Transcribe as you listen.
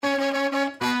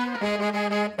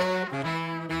Hey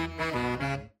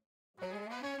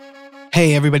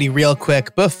everybody, real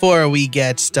quick, before we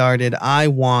get started, I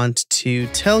want to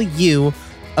tell you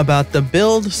about the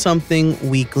Build Something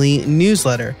Weekly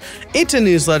newsletter. It's a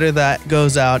newsletter that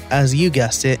goes out, as you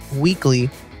guessed it, weekly,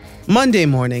 Monday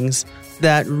mornings,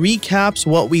 that recaps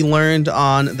what we learned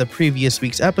on the previous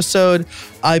week's episode.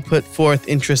 I put forth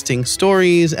interesting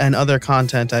stories and other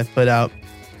content I've put out.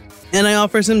 And I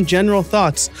offer some general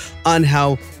thoughts on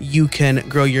how you can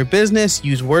grow your business,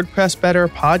 use WordPress better,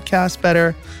 podcast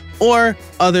better, or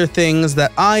other things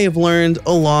that I have learned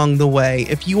along the way.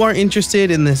 If you are interested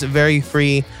in this very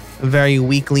free, very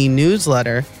weekly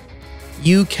newsletter,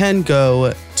 you can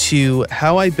go to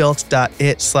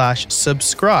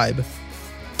howibuilt.it/subscribe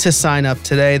to sign up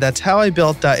today. That's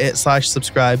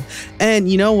howibuilt.it/subscribe.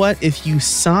 And you know what? If you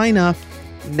sign up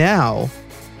now,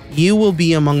 you will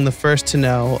be among the first to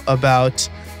know about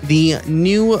the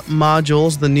new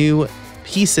modules, the new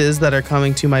pieces that are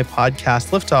coming to my podcast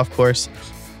Liftoff course,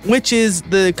 which is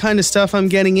the kind of stuff I'm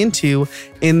getting into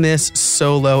in this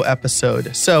solo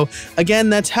episode. So again,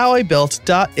 that's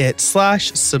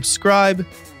howibuilt.it/subscribe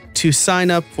to sign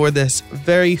up for this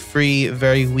very free,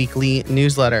 very weekly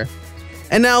newsletter.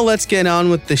 And now let's get on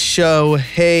with the show.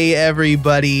 Hey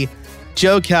everybody,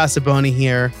 Joe Casaboni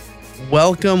here.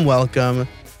 Welcome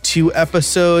to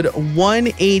episode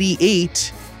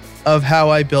 188 of How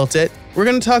I Built It. We're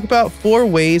going to talk about 4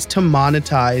 ways to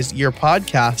monetize your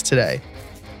podcast today.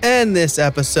 And this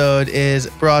episode is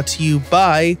brought to you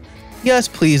by Yes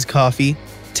Please Coffee,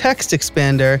 Text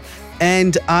Expander,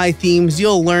 and iThemes.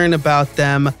 You'll learn about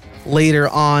them later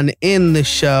on in the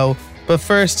show. But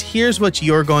first, here's what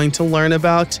you're going to learn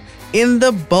about in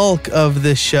the bulk of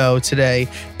the show today.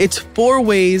 It's 4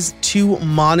 ways to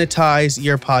monetize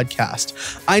your podcast.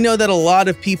 I know that a lot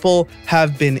of people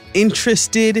have been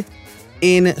interested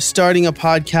in starting a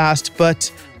podcast,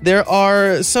 but there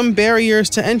are some barriers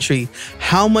to entry.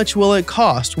 How much will it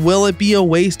cost? Will it be a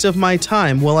waste of my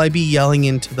time? Will I be yelling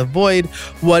into the void?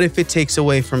 What if it takes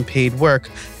away from paid work?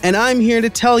 And I'm here to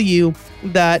tell you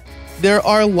that there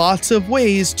are lots of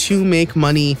ways to make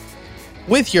money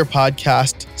with your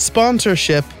podcast.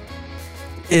 Sponsorship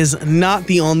is not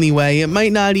the only way. It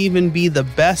might not even be the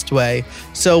best way.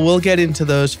 So we'll get into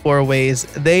those 4 ways.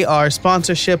 They are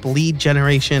sponsorship, lead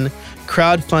generation,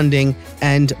 crowdfunding,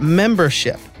 and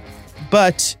membership.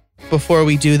 But before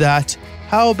we do that,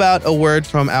 how about a word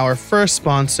from our first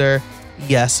sponsor,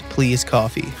 Yes Please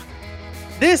Coffee.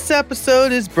 This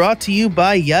episode is brought to you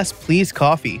by Yes Please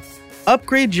Coffee.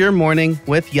 Upgrade your morning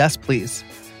with Yes Please.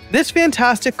 This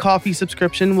fantastic coffee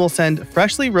subscription will send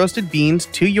freshly roasted beans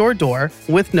to your door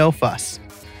with no fuss.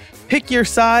 Pick your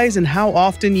size and how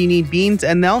often you need beans,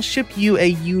 and they'll ship you a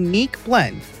unique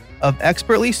blend of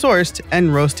expertly sourced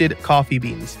and roasted coffee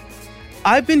beans.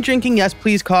 I've been drinking Yes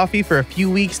Please Coffee for a few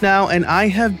weeks now, and I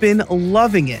have been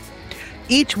loving it.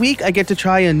 Each week, I get to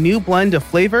try a new blend of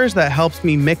flavors that helps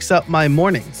me mix up my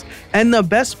mornings. And the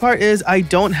best part is I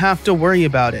don't have to worry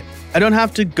about it. I don't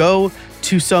have to go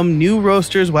to some new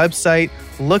roaster's website,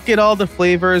 look at all the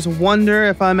flavors, wonder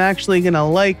if I'm actually going to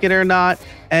like it or not,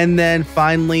 and then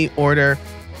finally order.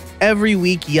 Every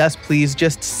week, Yes Please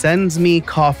just sends me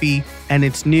coffee, and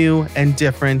it's new and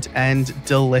different and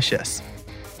delicious.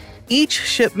 Each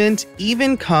shipment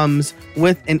even comes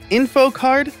with an info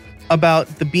card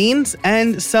about the beans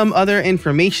and some other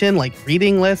information like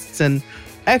reading lists and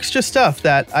extra stuff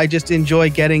that I just enjoy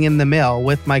getting in the mail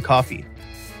with my coffee.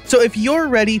 So if you're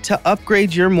ready to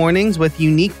upgrade your mornings with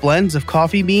unique blends of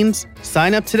coffee beans,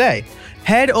 sign up today.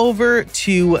 Head over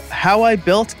to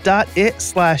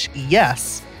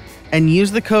howibuilt.it/yes and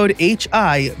use the code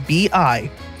HIBI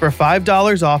for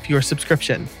 $5 off your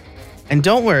subscription. And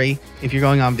don't worry, if you're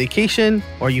going on vacation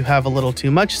or you have a little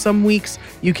too much some weeks,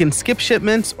 you can skip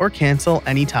shipments or cancel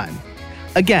anytime.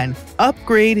 Again,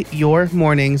 upgrade your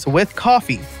mornings with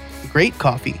coffee, great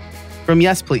coffee, from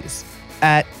Yes Please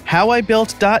at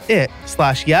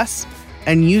howibuilt.it/yes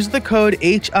and use the code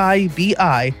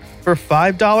HIBI for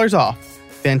 $5 off.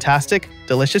 Fantastic,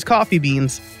 delicious coffee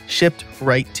beans shipped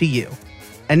right to you.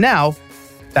 And now,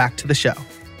 back to the show.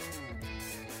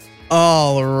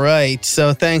 All right.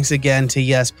 So thanks again to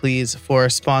Yes Please for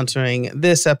sponsoring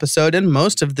this episode and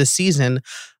most of the season.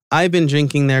 I've been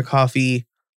drinking their coffee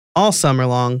all summer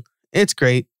long. It's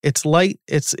great. It's light.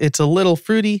 It's a little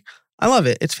fruity. I love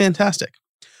it. It's fantastic.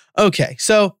 Okay,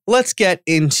 so let's get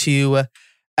into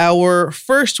our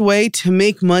first way to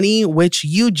make money, which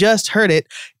you just heard it.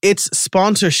 It's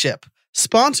sponsorship.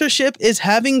 Sponsorship is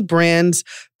having brands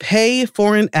pay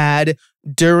for an ad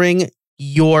during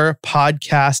your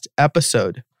podcast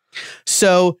episode.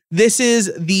 So this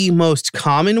is the most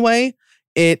common way.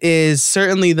 It is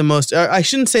certainly the most, or I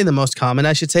shouldn't say the most common,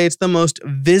 I should say it's the most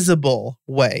visible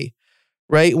way,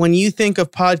 right? When you think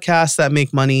of podcasts that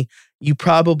make money, you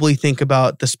probably think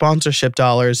about the sponsorship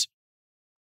dollars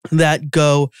that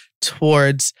go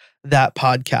towards that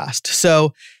podcast.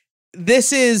 So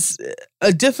this is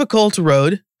a difficult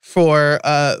road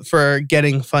for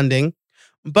getting funding,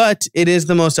 but it is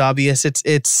the most obvious.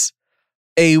 It's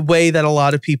a way that a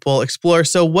lot of people explore.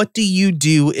 So what do you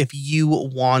do if you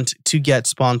want to get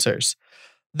sponsors?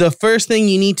 The first thing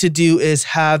you need to do is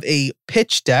have a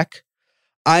pitch deck.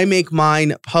 I make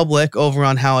mine public over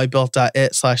on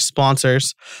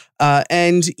howibuilt.it/sponsors.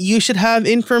 And you should have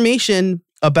information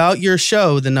about your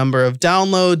show, the number of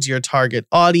downloads, your target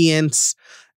audience,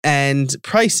 and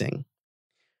pricing.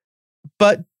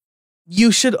 But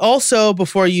you should also,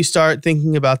 before you start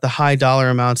thinking about the high dollar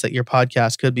amounts that your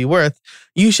podcast could be worth,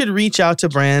 you should reach out to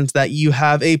brands that you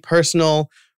have a personal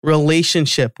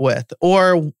relationship with,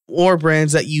 or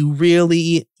brands that you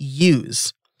really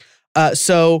use.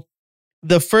 So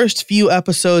the first few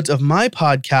episodes of my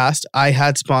podcast, I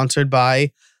had sponsored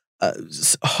by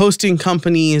hosting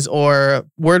companies or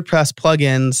WordPress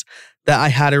plugins that I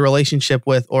had a relationship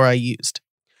with or I used.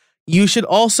 You should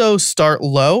also start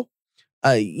low.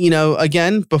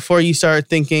 Again, before you start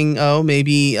thinking, oh,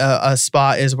 maybe a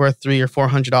spot is worth $300 or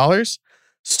 $400,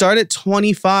 start at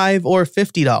 $25 or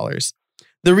 $50.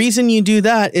 The reason you do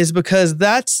that is because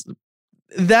that's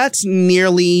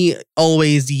nearly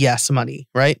always yes money,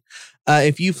 right?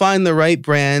 If you find the right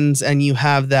brands and you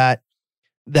have that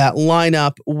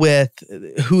lineup with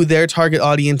who their target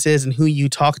audience is and who you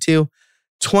talk to,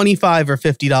 $25 or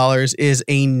 $50 is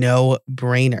a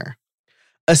no-brainer.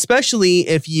 Especially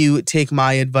if you take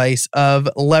my advice of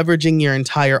leveraging your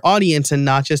entire audience and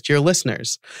not just your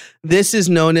listeners. This is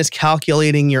known as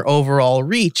calculating your overall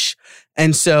reach.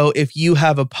 And so if you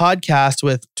have a podcast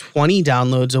with 20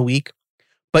 downloads a week,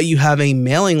 but you have a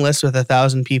mailing list with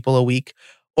 1,000 people a week,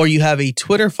 or you have a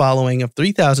Twitter following of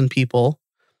 3,000 people,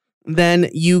 then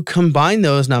you combine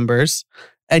those numbers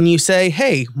and you say,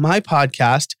 hey, my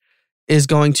podcast is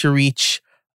going to reach,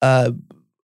 I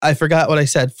forgot what I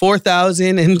said,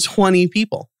 4,020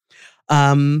 people.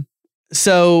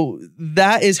 So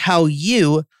that is how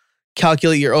you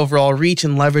calculate your overall reach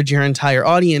and leverage your entire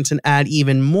audience and add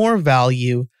even more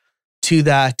value to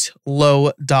that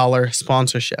low dollar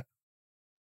sponsorship.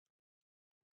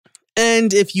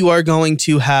 And if you are going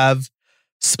to have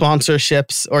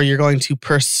sponsorships or you're going to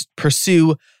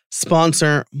pursue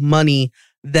sponsor money,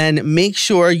 then make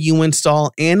sure you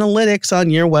install analytics on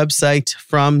your website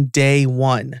from day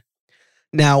one.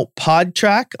 Now,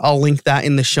 PodTrack, I'll link that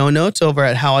in the show notes over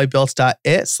at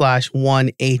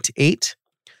howibuilt.it/188.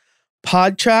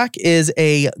 PodTrack is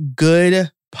a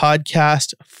good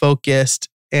podcast-focused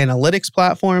analytics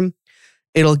platform.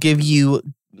 It'll give you,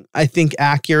 I think,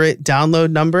 accurate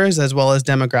download numbers as well as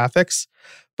demographics.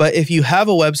 But if you have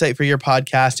a website for your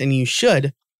podcast, and you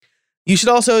should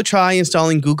also try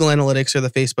installing Google Analytics or the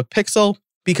Facebook Pixel,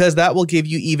 because that will give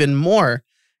you even more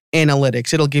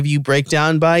analytics. It'll give you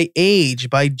breakdown by age,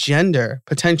 by gender,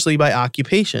 potentially by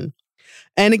occupation.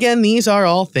 And again, these are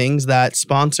all things that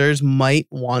sponsors might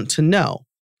want to know.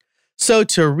 So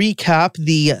to recap,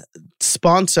 the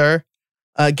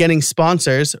getting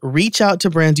sponsors, reach out to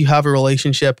brands you have a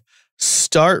relationship,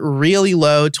 start really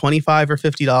low, $25 or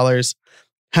 $50,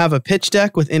 have a pitch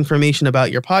deck with information about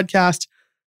your podcast,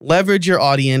 leverage your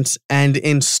audience, and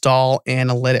install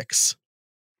analytics.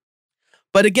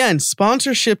 But again,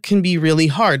 sponsorship can be really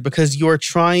hard because you're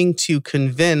trying to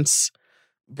convince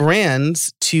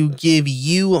brands to give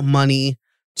you money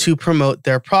to promote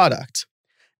their product.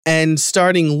 And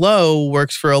starting low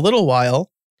works for a little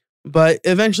while, but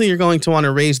eventually you're going to want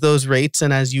to raise those rates.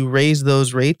 And as you raise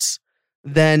those rates,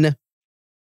 then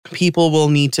people will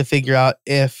need to figure out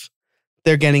if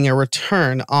they're getting a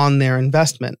return on their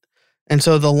investment. And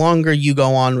so the longer you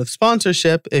go on with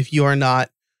sponsorship, if you are not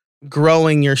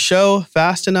growing your show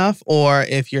fast enough, or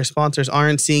if your sponsors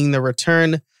aren't seeing the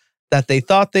return that they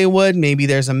thought they would, maybe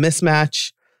there's a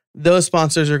mismatch, those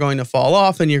sponsors are going to fall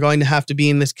off and you're going to have to be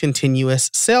in this continuous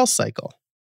sales cycle.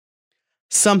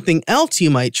 Something else you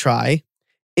might try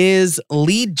is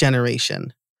lead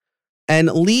generation. And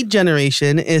lead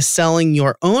generation is selling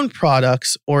your own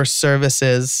products or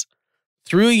services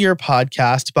through your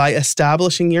podcast by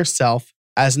establishing yourself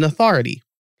as an authority.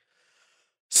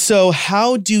 So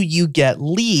how do you get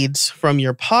leads from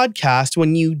your podcast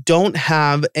when you don't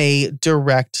have a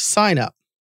direct sign up?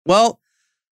 Well,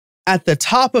 at the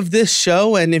top of this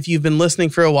show, and if you've been listening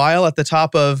for a while, at the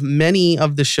top of many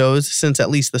of the shows since at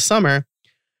least the summer,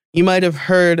 you might have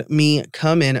heard me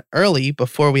come in early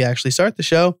before we actually start the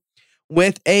show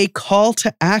with a call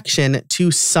to action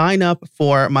to sign up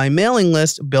for my mailing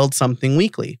list, Build Something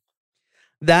Weekly.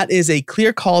 That is a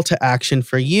clear call to action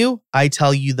for you. I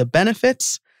tell you the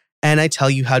benefits and I tell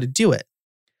you how to do it.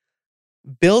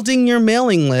 Building your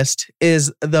mailing list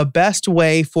is the best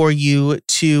way for you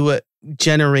to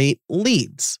generate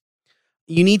leads.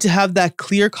 You need to have that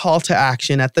clear call to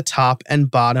action at the top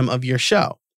and bottom of your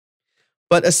show.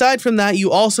 But aside from that,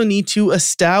 you also need to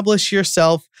establish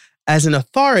yourself as an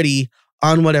authority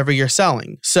on whatever you're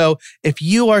selling. So if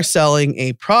you are selling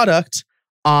a product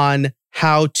on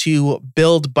how to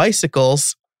build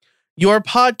bicycles, your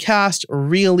podcast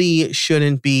really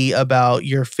shouldn't be about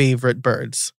your favorite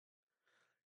birds,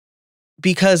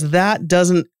 because that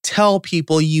doesn't tell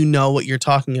people you know what you're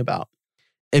talking about.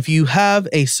 If you have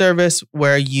a service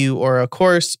where you, or a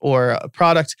course or a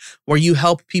product where you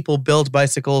help people build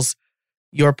bicycles,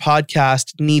 your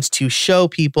podcast needs to show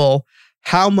people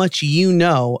how much you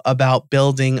know about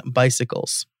building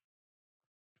bicycles.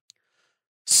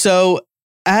 So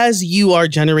as you are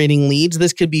generating leads,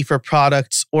 this could be for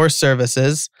products or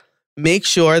services, make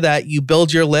sure that you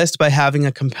build your list by having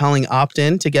a compelling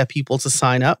opt-in to get people to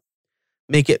sign up.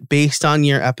 Make it based on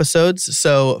your episodes.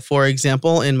 So for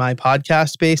example, in my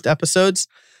podcast-based episodes,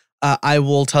 I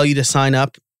will tell you to sign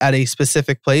up at a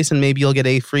specific place and maybe you'll get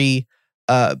a free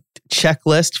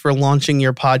checklist for launching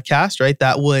your podcast, right?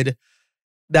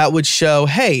 That would show,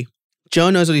 hey, Joe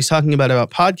knows what he's talking about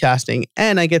podcasting,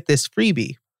 and I get this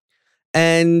freebie.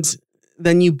 And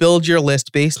then you build your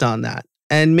list based on that.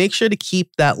 And make sure to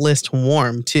keep that list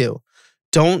warm too.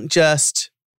 Don't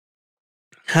just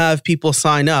have people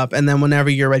sign up and then whenever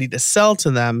you're ready to sell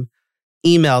to them,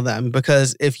 email them.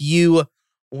 Because if you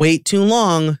wait too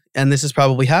long, and this has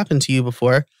probably happened to you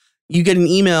before, you get an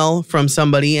email from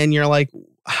somebody and you're like,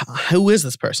 who is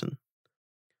this person?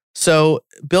 So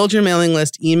build your mailing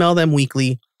list, email them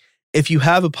weekly. If you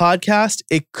have a podcast,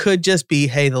 it could just be,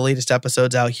 hey, the latest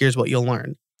episode's out. Here's what you'll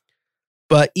learn.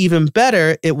 But even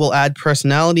better, it will add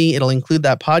personality. It'll include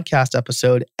that podcast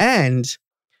episode, and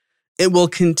it will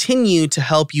continue to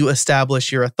help you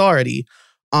establish your authority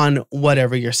on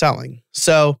whatever you're selling.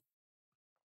 So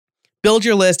build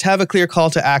your list, have a clear call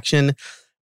to action,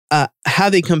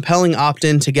 have a compelling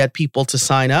opt-in to get people to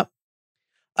sign up.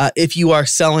 If you are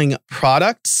selling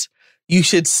products, you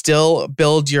should still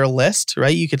build your list,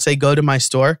 right? You could say, go to my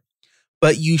store,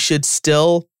 but you should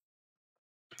still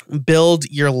build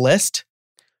your list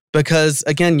because,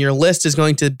 again, your list is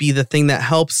going to be the thing that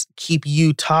helps keep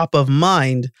you top of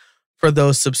mind for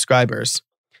those subscribers.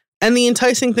 And the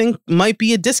enticing thing might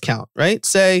be a discount, right?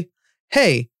 Say,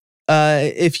 hey,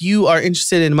 if you are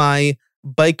interested in my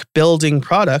bike building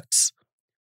products,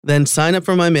 then sign up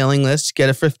for my mailing list, get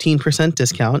a 15%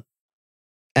 discount,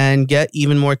 and get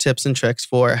even more tips and tricks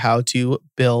for how to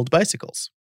build bicycles.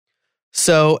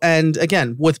 So, and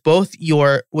again, with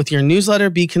your newsletter,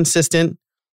 be consistent,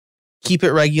 keep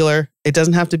it regular. It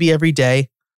doesn't have to be every day.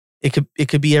 It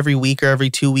could be every week or every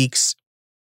 2 weeks.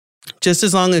 Just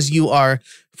as long as you are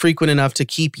frequent enough to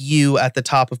keep you at the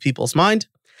top of people's mind.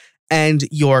 And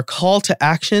your call to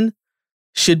action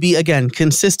should be, again,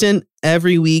 consistent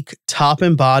every week, top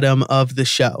and bottom of the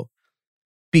show.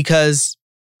 Because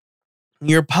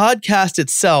your podcast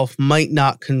itself might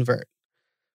not convert.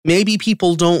 Maybe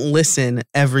people don't listen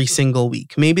every single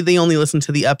week. Maybe they only listen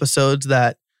to the episodes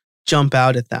that jump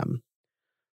out at them.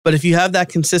 But if you have that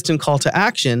consistent call to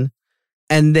action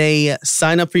and they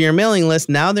sign up for your mailing list,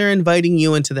 now they're inviting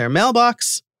you into their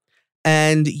mailbox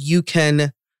and you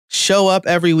can show up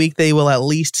every week. They will at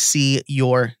least see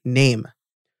your name.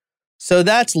 So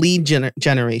that's lead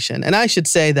generation. And I should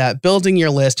say that building your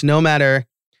list, no matter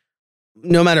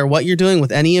what you're doing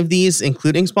with any of these,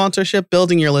 including sponsorship,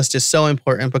 building your list is so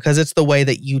important because it's the way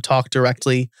that you talk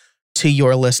directly to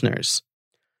your listeners.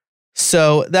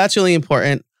 So that's really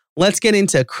important. Let's get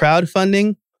into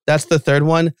crowdfunding. That's the third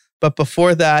one. But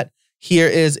before that, here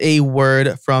is a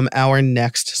word from our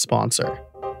next sponsor.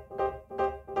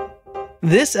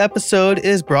 This episode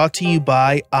is brought to you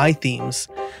by iThemes.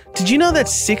 Did you know that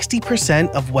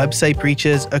 60% of website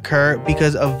breaches occur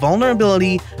because a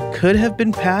vulnerability could have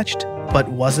been patched but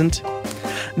wasn't?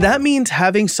 That means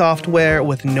having software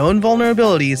with known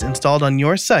vulnerabilities installed on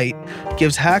your site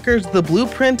gives hackers the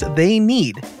blueprint they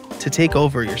need to take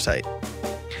over your site.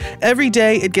 Every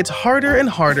day, it gets harder and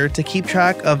harder to keep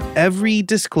track of every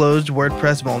disclosed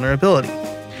WordPress vulnerability.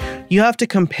 You have to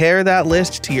compare that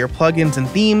list to your plugins and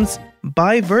themes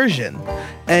by version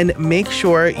and make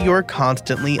sure you're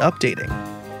constantly updating.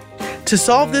 To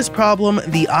solve this problem,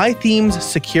 the iThemes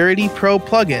Security Pro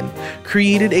plugin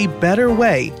created a better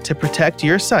way to protect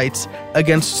your sites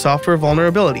against software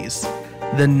vulnerabilities.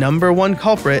 The number one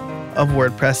culprit of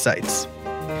WordPress sites.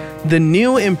 The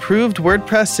new improved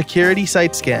WordPress security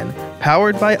site scan,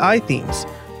 powered by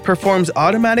iThemes, performs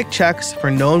automatic checks for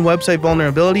known website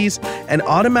vulnerabilities and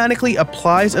automatically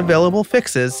applies available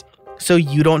fixes so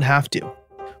you don't have to.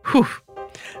 Whew.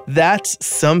 That's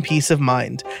some peace of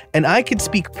mind. And I could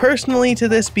speak personally to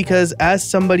this because as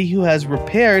somebody who has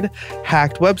repaired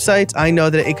hacked websites, I know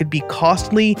that it could be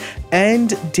costly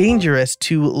and dangerous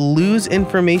to lose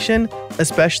information,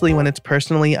 especially when it's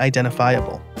personally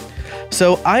identifiable.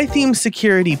 So iThemes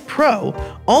Security Pro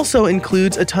also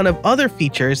includes a ton of other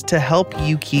features to help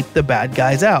you keep the bad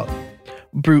guys out.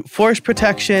 Brute force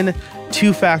protection,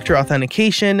 two-factor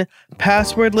authentication,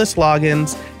 passwordless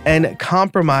logins, and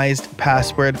compromised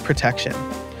password protection.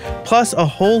 Plus a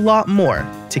whole lot more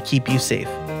to keep you safe.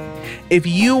 If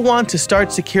you want to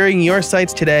start securing your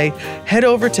sites today, head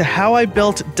over to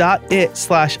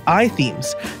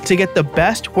howibuilt.it/ithemes to get the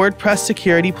best WordPress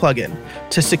security plugin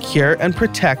to secure and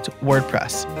protect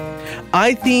WordPress.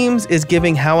 iThemes is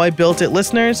giving How I Built It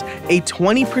listeners a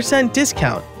 20%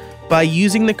 discount by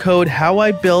using the code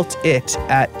HowIBuiltIt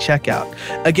at checkout.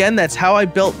 Again, that's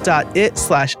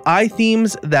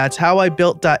howibuilt.it/ithemes. That's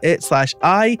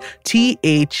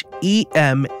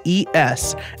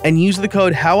howibuilt.it/ithemes. And use the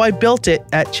code HowIBuiltIt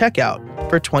at checkout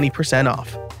for 20%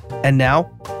 off. And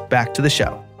now, back to the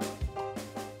show.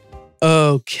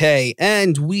 Okay,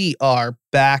 and we are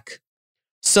back.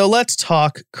 So let's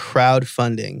talk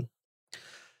crowdfunding.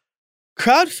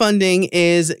 Crowdfunding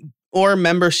or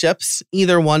memberships,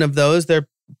 either one of those, they're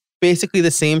basically the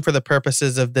same for the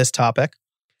purposes of this topic,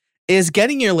 is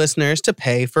getting your listeners to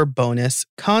pay for bonus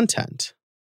content.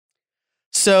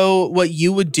 So what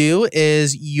you would do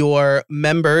is your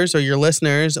members or your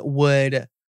listeners would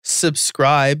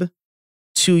subscribe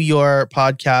to your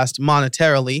podcast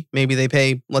monetarily. Maybe they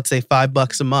pay, let's say,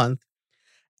 $5 a month,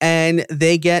 and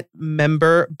they get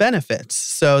member benefits.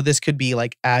 So this could be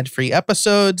like ad-free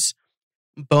episodes,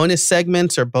 bonus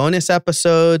segments or bonus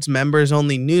episodes,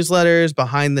 members-only newsletters,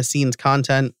 behind-the-scenes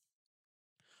content,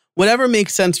 whatever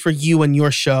makes sense for you and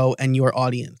your show and your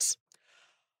audience.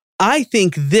 I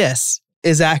think this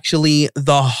is actually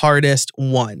the hardest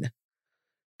one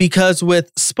because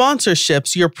with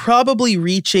sponsorships, you're probably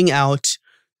reaching out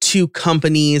to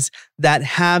companies that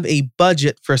have a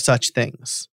budget for such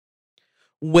things.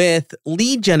 With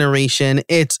lead generation,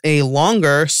 it's a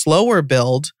longer, slower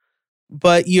build,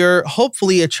 but you're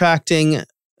hopefully attracting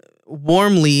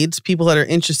warm leads, people that are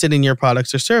interested in your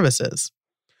products or services.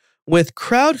 With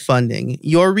crowdfunding,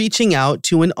 you're reaching out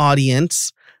to an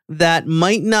audience that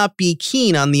might not be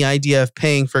keen on the idea of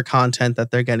paying for content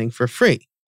that they're getting for free.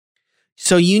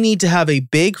 So you need to have a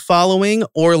big following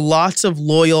or lots of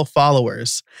loyal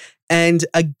followers. And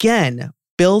again,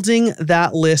 building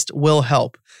that list will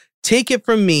help. Take it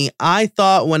from me, I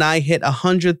thought when I hit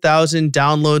 100,000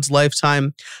 downloads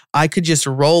lifetime, I could just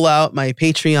roll out my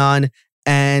Patreon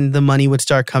and the money would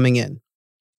start coming in.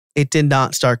 It did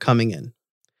not start coming in.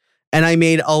 And I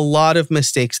made a lot of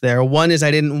mistakes there. One is I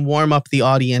didn't warm up the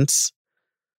audience.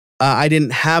 I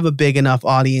didn't have a big enough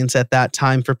audience at that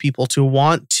time for people to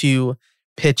want to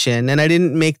pitch in, and I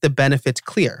didn't make the benefits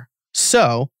clear.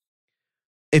 So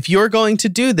if you're going to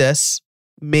do this,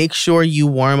 make sure you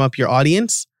warm up your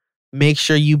audience. Make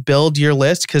sure you build your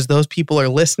list because those people are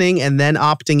listening and then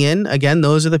opting in. Again,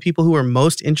 those are the people who are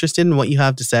most interested in what you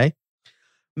have to say.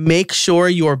 Make sure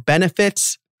your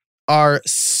benefits are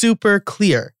super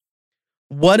clear.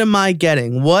 What am I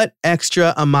getting? What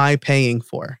extra am I paying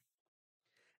for?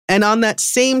 And on that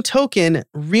same token,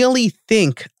 really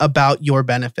think about your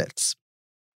benefits.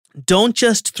 Don't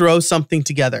just throw something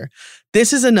together.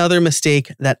 This is another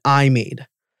mistake that I made.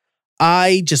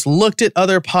 I just looked at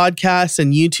other podcasts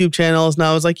and YouTube channels and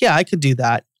I was like, yeah, I could do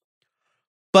that.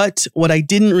 But what I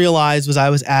didn't realize was I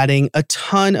was adding a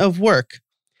ton of work.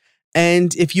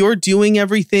 And if you're doing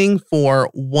everything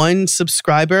for one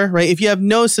subscriber, right? If you have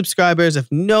no subscribers, if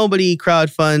nobody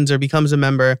crowdfunds or becomes a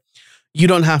member, you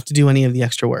don't have to do any of the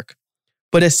extra work.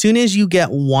 But as soon as you get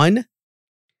one,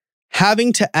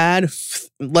 having to add,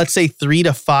 let's say 3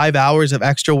 to 5 hours of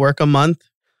extra work a month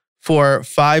for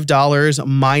 $5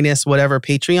 minus whatever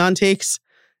Patreon takes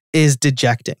is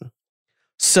dejecting.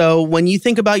 So when you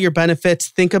think about your benefits,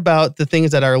 think about the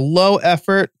things that are low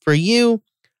effort for you,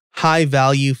 high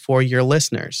value for your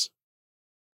listeners.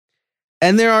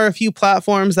 And there are a few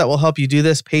platforms that will help you do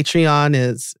this. Patreon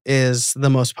is the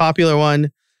most popular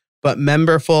one, but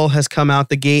Memberful has come out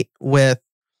the gate with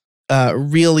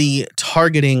really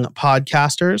targeting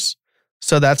podcasters.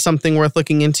 So that's something worth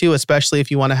looking into, especially if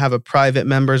you want to have a private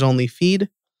members only feed.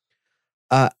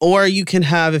 Or you can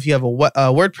have, if you have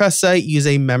a WordPress site, use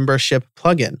a membership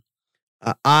plugin.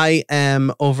 I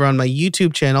am over on my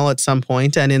YouTube channel at some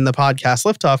point, and in the podcast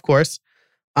Liftoff course,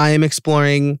 I am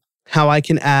exploring how I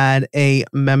can add a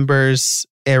members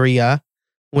area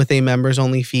with a members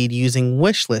only feed using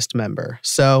Wishlist Member.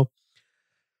 So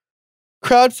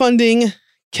crowdfunding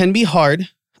can be hard.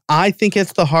 I think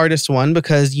it's the hardest one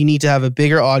because you need to have a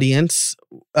bigger audience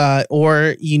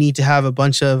or you need to have a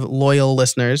bunch of loyal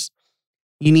listeners.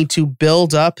 You need to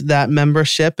build up that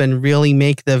membership and really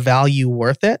make the value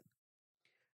worth it.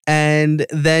 And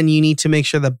then you need to make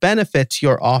sure the benefits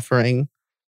you're offering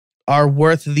are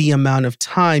worth the amount of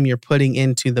time you're putting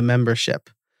into the membership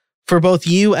for both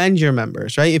you and your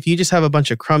members, right? If you just have a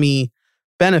bunch of crummy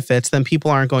benefits, then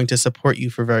people aren't going to support you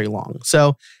for very long.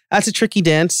 So that's a tricky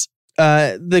dance.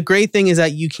 The great thing is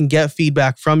that you can get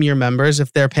feedback from your members.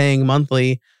 If they're paying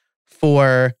monthly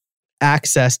for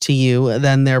access to you,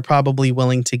 then they're probably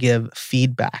willing to give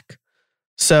feedback.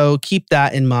 So keep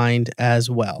that in mind as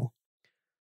well.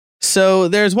 So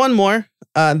there's one more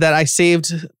that I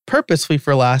saved purposely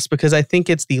for last because I think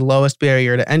it's the lowest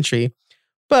barrier to entry.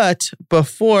 But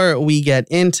before we get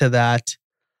into that,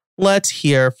 let's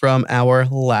hear from our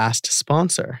last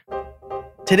sponsor.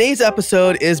 Today's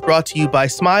episode is brought to you by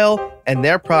Smile and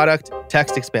their product,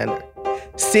 Text Expander.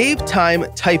 Save time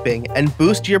typing and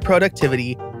boost your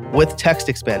productivity with Text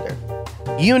Expander.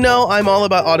 You know I'm all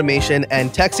about automation,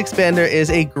 and Text Expander is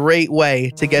a great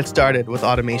way to get started with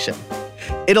automation.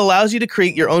 It allows you to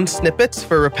create your own snippets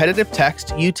for repetitive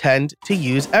text you tend to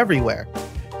use everywhere.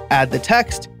 Add the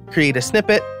text, create a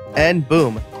snippet, and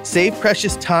boom, save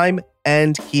precious time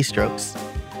and keystrokes.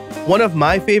 One of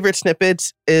my favorite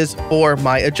snippets is for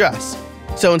my address.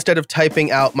 So instead of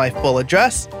typing out my full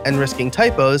address and risking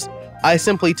typos, I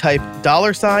simply type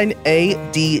 $ADDR,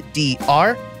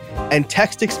 and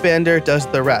Text Expander does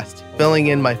the rest, filling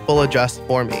in my full address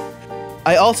for me.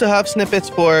 I also have snippets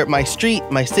for my street,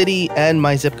 my city, and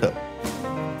my zip code.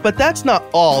 But that's not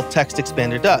all Text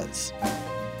Expander does.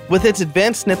 With its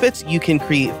advanced snippets, you can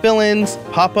create fill-ins,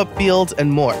 pop-up fields,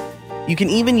 and more. You can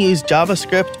even use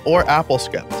JavaScript or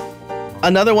AppleScript.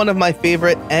 Another one of my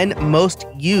favorite and most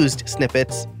used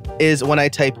snippets is when I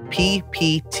type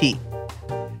PPT.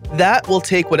 That will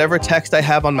take whatever text I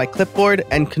have on my clipboard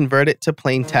and convert it to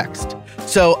plain text.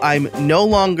 So I'm no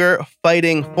longer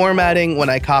fighting formatting when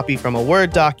I copy from a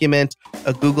Word document,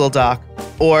 a Google Doc,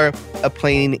 or a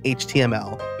plain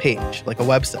HTML page, like a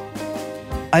website.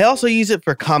 I also use it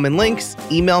for common links,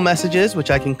 email messages,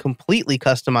 which I can completely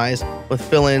customize with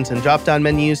fill-ins and drop-down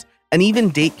menus, and even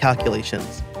date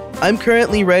calculations. I'm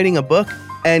currently writing a book,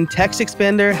 and Text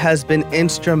Expander has been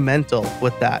instrumental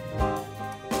with that.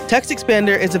 Text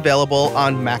Expander is available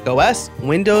on macOS,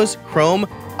 Windows, Chrome,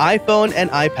 iPhone, and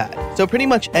iPad, so pretty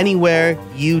much anywhere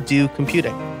you do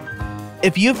computing.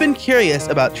 If you've been curious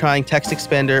about trying Text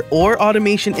Expander or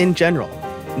automation in general,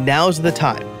 now's the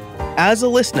time. As a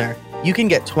listener, you can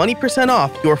get 20%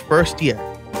 off your first year.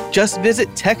 Just visit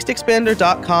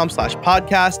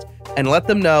textexpander.com/podcast and let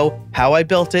them know how I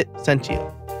built it sent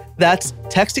you. That's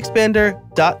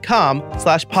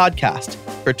textexpander.com/podcast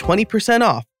for 20%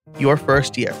 off your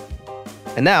first year.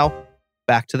 And now,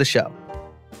 back to the show.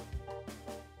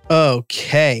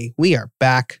 Okay, we are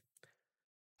back.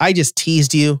 I just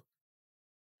teased you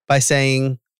by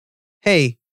saying,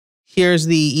 hey, here's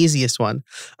the easiest one.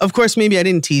 Of course, maybe I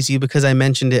didn't tease you because I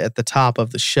mentioned it at the top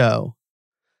of the show.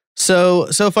 So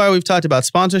far we've talked about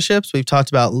sponsorships. We've talked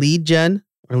about lead gen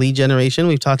or lead generation.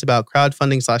 We've talked about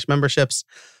crowdfunding/memberships.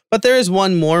 But there is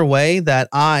one more way that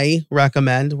I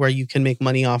recommend where you can make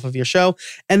money off of your show,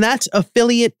 and that's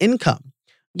affiliate income.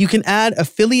 You can add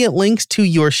affiliate links to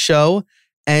your show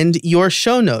and your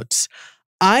show notes.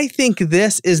 I think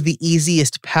this is the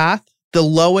easiest path, the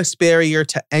lowest barrier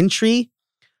to entry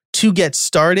to get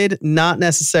started, not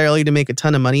necessarily to make a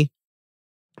ton of money.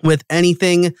 With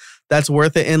anything that's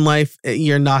worth it in life,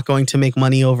 you're not going to make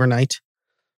money overnight,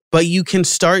 but you can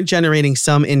start generating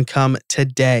some income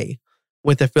today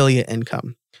with affiliate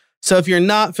income. So if you're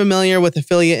not familiar with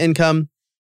affiliate income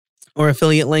or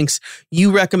affiliate links, you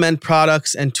recommend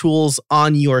products and tools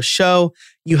on your show.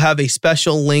 You have a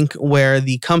special link where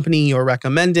the company you're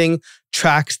recommending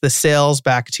tracks the sales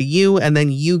back to you, and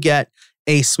then you get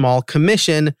a small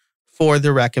commission for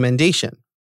the recommendation.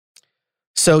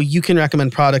 So you can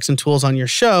recommend products and tools on your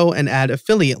show and add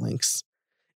affiliate links.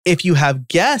 If you have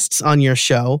guests on your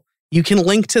show, you can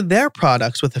link to their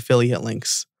products with affiliate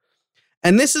links.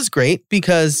 And this is great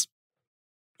because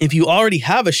if you already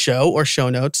have a show or show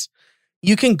notes,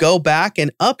 you can go back and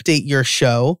update your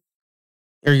show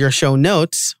or your show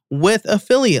notes with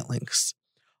affiliate links.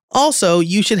 Also,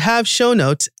 you should have show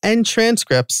notes and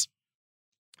transcripts.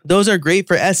 Those are great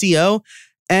for SEO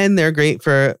and they're great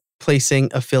for placing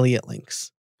affiliate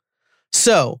links.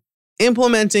 So,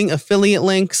 implementing affiliate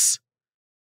links.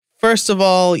 First of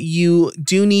all, you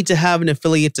do need to have an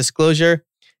affiliate disclosure.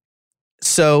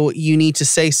 So you need to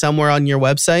say somewhere on your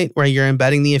website where you're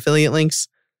embedding the affiliate links,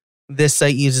 this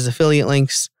site uses affiliate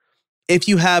links. If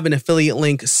you have an affiliate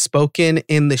link spoken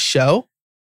in the show,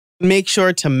 make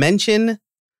sure to mention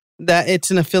that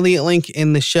it's an affiliate link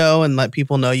in the show and let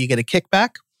people know you get a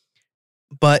kickback,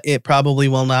 but it probably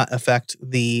will not affect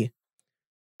the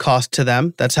cost to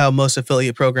them. That's how most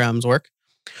affiliate programs work.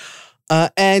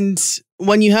 And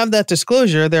when you have that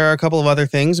disclosure, there are a couple of other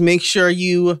things. Make sure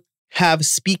you have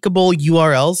speakable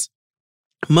URLs.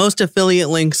 Most affiliate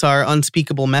links are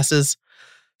unspeakable messes,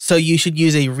 so you should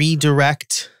use a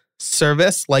redirect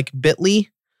service like Bitly,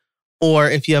 or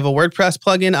if you have a WordPress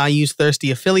plugin, I use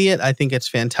Thirsty Affiliate. I think it's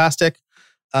fantastic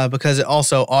because it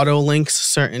also auto links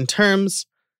certain terms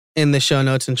in the show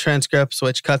notes and transcripts,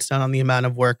 which cuts down on the amount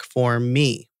of work for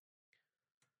me.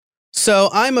 So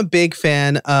I'm a big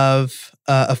fan of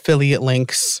affiliate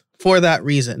links for that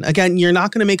reason. Again, you're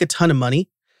not going to make a ton of money,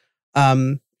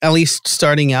 at least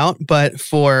starting out. But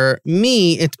for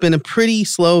me, it's been a pretty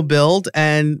slow build,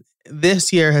 and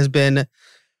this year has been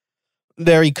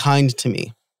very kind to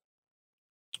me.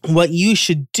 What you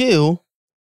should do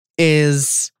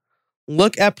is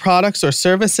look at products or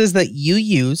services that you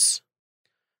use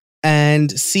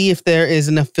and see if there is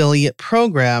an affiliate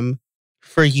program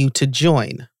for you to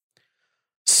join.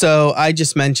 So I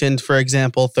just mentioned, for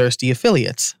example, Thirsty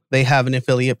Affiliates. They have an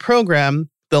affiliate program.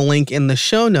 The link in the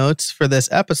show notes for this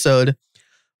episode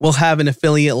will have an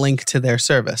affiliate link to their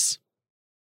service.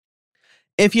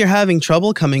 If you're having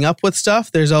trouble coming up with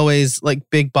stuff, there's always like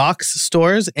big box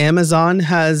stores. Amazon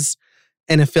has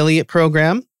an affiliate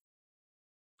program.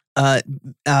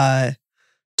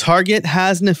 Target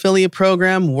has an affiliate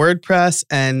program. WordPress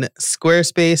and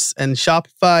Squarespace and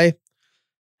Shopify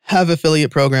have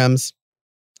affiliate programs.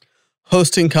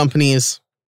 Hosting companies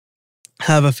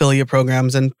have affiliate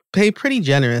programs and pay pretty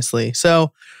generously.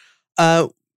 So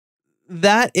that's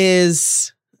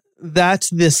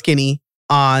the skinny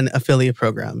on affiliate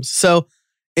programs. So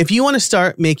if you want to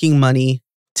start making money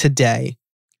today,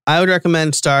 I would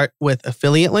recommend start with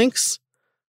affiliate links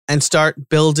and start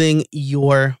building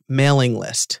your mailing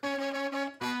list.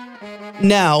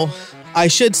 Now, I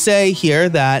should say here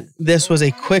that this was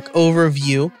a quick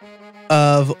overview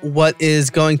of what is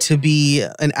going to be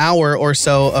an hour or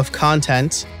so of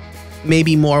content,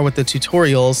 maybe more with the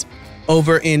tutorials,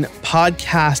 over in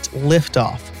Podcast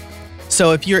Liftoff.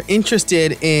 So if you're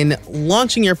interested in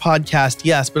launching your podcast,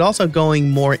 yes, but also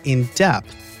going more in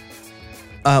depth,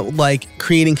 like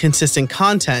creating consistent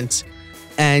content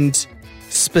and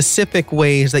specific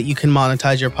ways that you can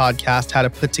monetize your podcast, how to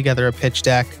put together a pitch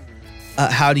deck,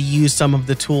 how to use some of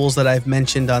the tools that I've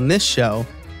mentioned on this show,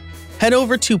 head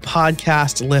over to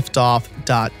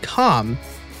podcastliftoff.com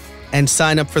and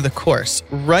sign up for the course.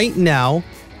 Right now,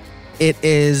 it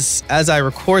is, as I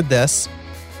record this,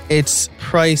 it's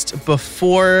priced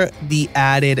before the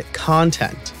added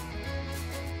content.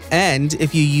 And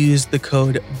if you use the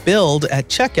code BUILD at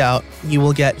checkout, you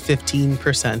will get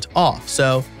 15% off.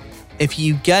 So if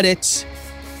you get it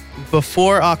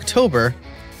before October,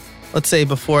 let's say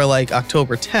before like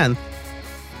October 10th,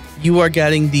 you are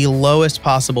getting the lowest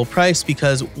possible price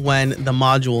because when the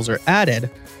modules are added,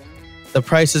 the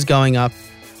price is going up.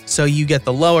 So you get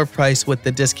the lower price with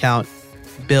the discount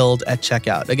BUILD at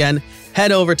checkout. Again,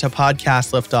 head over to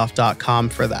podcastliftoff.com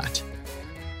for that.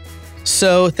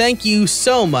 So thank you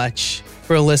so much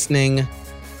for listening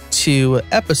to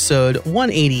episode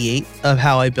 188 of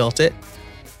How I Built It.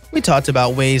 We talked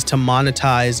about ways to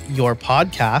monetize your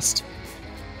podcast.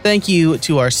 Thank you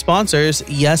to our sponsors,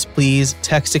 Yes Please,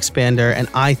 TextExpander, and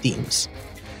iThemes.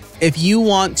 If you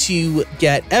want to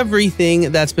get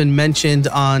everything that's been mentioned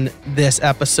on this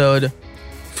episode,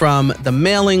 from the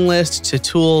mailing list to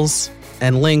tools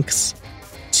and links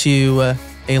to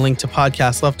a link to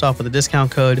Podcast Liftoff with a discount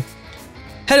code,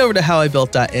 head over to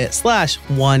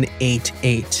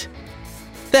howibuilt.it/188.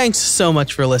 Thanks so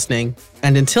much for listening,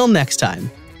 and until next time,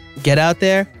 get out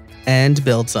there and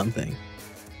build something.